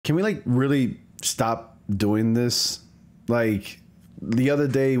Can we like really stop doing this? Like the other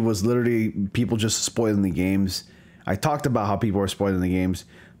day was literally people just spoiling the games. I talked about how people are spoiling the games.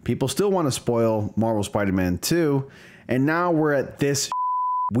 People still want to spoil Marvel Spider-Man 2. And now we're at this.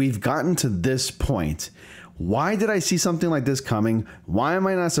 We've gotten to this point. Why did I see something like this coming? Why am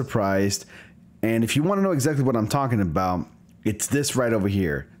I not surprised? And if you want to know exactly what I'm talking about, it's this right over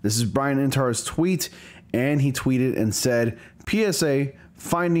here. This is Brian Intar's tweet, and he tweeted and said, PSA,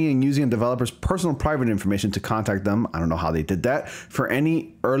 finding and using a developer's personal private information to contact them, I don't know how they did that, for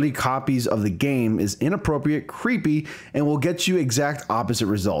any early copies of the game is inappropriate, creepy, and will get you exact opposite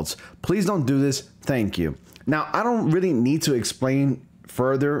results. Please don't do this. Thank you. Now, I don't really need to explain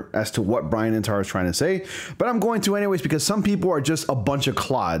further as to what Brian Intar is trying to say, but I'm going to anyways because some people are just a bunch of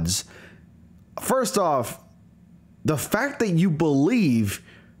clods. First off, the fact that you believe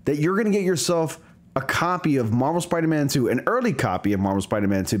that you're going to get yourself a copy of Marvel Spider-Man 2, an early copy of Marvel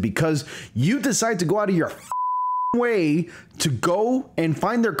Spider-Man 2, because you decide to go out of your way to go and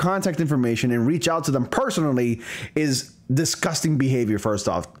find their contact information and reach out to them personally is disgusting behavior, first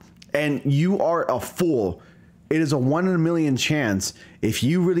off. And you are a fool. It is a 1 in a million chance if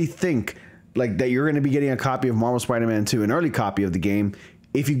you really think like that you're going to be getting a copy of Marvel Spider-Man 2, an early copy of the game,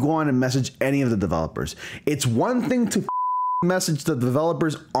 if you go on and message any of the developers. It's one thing to message the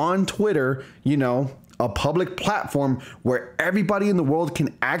developers on Twitter, you know, a public platform where everybody in the world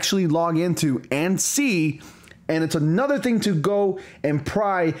can actually log into and see. And it's another thing to go and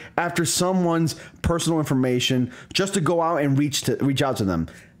pry after someone's personal information just to go out and reach out to them.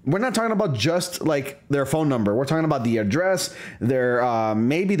 We're not talking about just like their phone number. We're talking about the address, their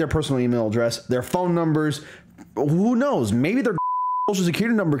maybe their personal email address, their phone numbers. Who knows? Maybe their social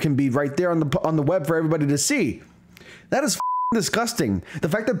security number can be right there on the web for everybody to see. That is disgusting. The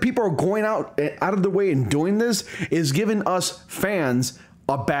fact that people are going out of the way and doing this is giving us fans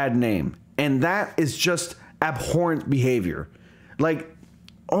a bad name, and that is just abhorrent behavior. Like,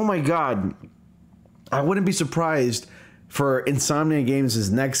 oh my God, I wouldn't be surprised for Insomnia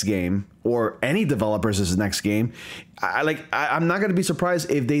Games' next game, or any developers' next game. I'm not gonna be surprised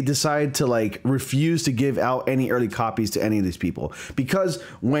if they decide to like refuse to give out any early copies to any of these people, because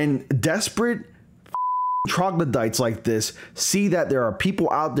when desperate troglodytes like this see that there are people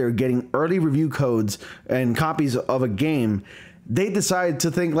out there getting early review codes and copies of a game, they decide to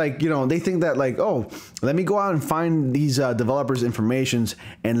think like, you know, they think that like, oh, let me go out and find these developers' informations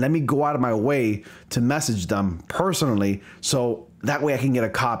and let me go out of my way to message them personally, so that way I can get a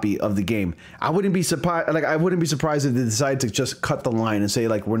copy of the game. I wouldn't be surprised. Like, I wouldn't be surprised if they decide to just cut the line and say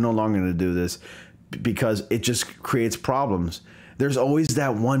like, we're no longer going to do this, because it just creates problems. There's always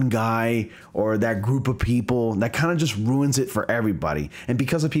that one guy or that group of people that kind of just ruins it for everybody. And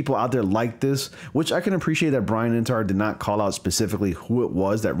because of people out there like this, which I can appreciate that Brian Intar did not call out specifically who it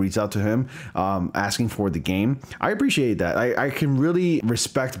was that reached out to him asking for the game. I appreciate that. I can really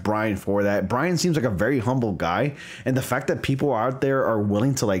respect Brian for that. Brian seems like a very humble guy. And the fact that people out there are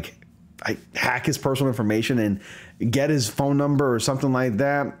willing to like hack his personal information and get his phone number or something like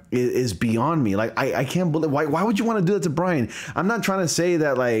that is beyond me. Like, I can't believe, why would you want to do that to Brian? I'm not trying to say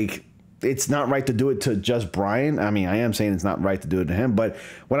that like it's not right to do it to just Brian. I mean, I am saying it's not right to do it to him, but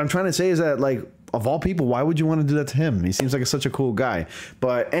what I'm trying to say is that like, of all people, why would you want to do that to him? He seems like such a cool guy.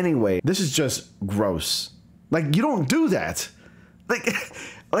 But anyway, this is just gross. Like, you don't do that.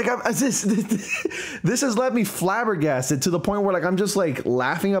 Like, this has left me flabbergasted to the point where like I'm just like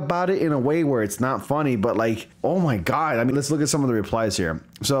laughing about it in a way where it's not funny, but like, oh my God. I mean, let's look at some of the replies here.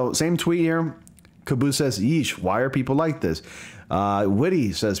 So same tweet here. Caboose says, yeesh, why are people like this?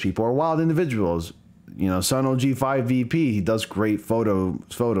 Witty says people are wild individuals. You know, Sun OG5 VP, he does great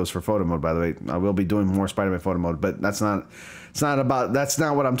photos for photo mode, by the way. I will be doing more Spider-Man photo mode, but that's not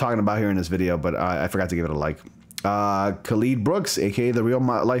what I'm talking about here in this video, but I forgot to give it a like. Khalid Brooks, aka the real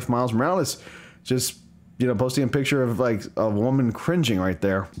life Miles Morales, just, you know, posting a picture of like a woman cringing right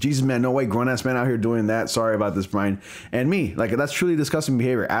there. Jesus, man, no way, grown ass man out here doing that. Sorry about this, Brian. And me, like, that's truly disgusting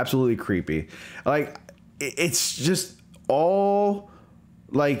behavior. Absolutely creepy. Like, it's just all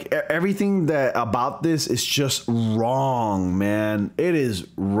like everything that about this is just wrong, man. It is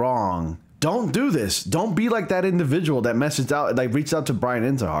wrong. Don't do this. Don't be like that individual that messaged out, like reached out to Brian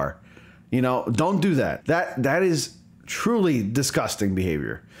Intihar. You know, don't do that. That is truly disgusting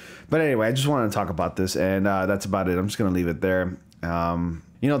behavior. But anyway, I just wanted to talk about this, and that's about it. I'm just gonna leave it there.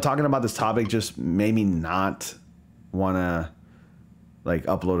 You know, talking about this topic just made me not want to like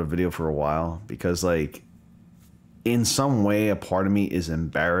upload a video for a while, because like in some way a part of me is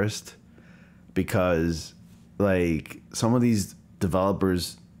embarrassed, because like some of these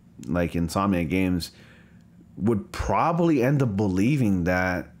developers like Insomnia Games would probably end up believing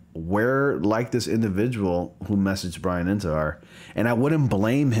that we're like this individual who messaged Brian into our, and I wouldn't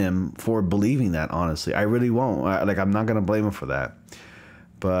blame him for believing that, honestly. I really won't. I'm not going to blame him for that.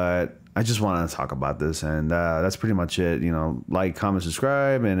 But I just wanted to talk about this, and that's pretty much it. You know, like, comment,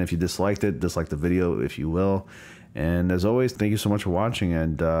 subscribe, and if you disliked it, dislike the video if you will. And as always, thank you so much for watching,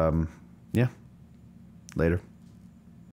 and yeah, later.